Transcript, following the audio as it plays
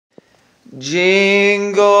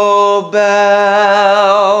Jingle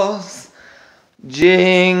bells,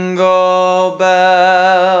 jingle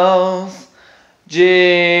bells,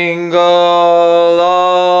 jingle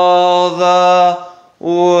all the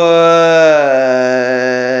way.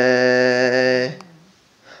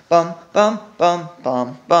 Bum bum bum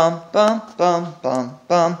bum bum bum bum bum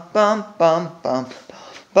bum bum bum bum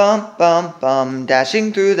bum bum bum,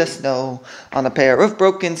 dashing through the snow on a pair of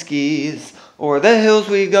broken skis. O'er the hills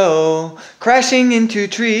we go, crashing into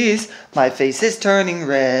trees. My face is turning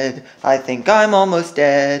red, I think I'm almost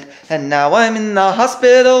dead. And now I'm in the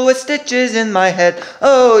hospital with stitches in my head.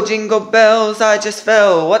 Oh, jingle bells, I just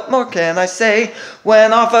fell, what more can I say?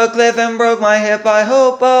 Went off a cliff and broke my hip, I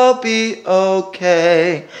hope I'll be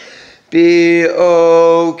okay. Be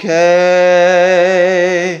okay.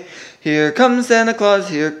 Here comes Santa Claus,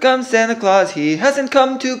 here comes Santa Claus, he hasn't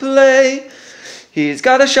come to play. He's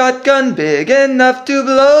got a shotgun big enough to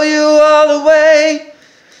blow you all away.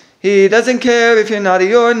 He doesn't care if you're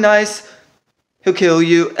naughty or nice, he'll kill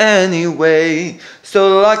you anyway.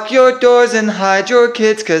 So lock your doors and hide your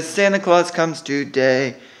kids, 'cause Santa Claus comes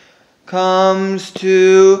today. Comes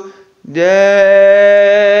today.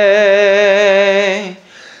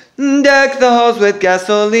 Deck the halls with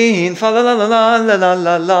gasoline, fa la la la la la la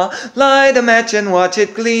la la. Light a match and watch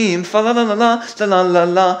it gleam, fa la la la la la la la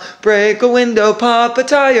la. Break a window, pop a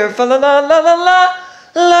tire, fa la la la la la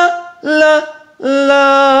la la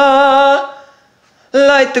la.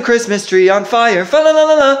 Light the Christmas tree on fire, fa la la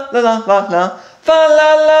la la la la la la. Fa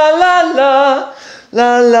la la la la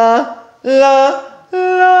la la la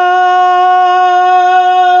la.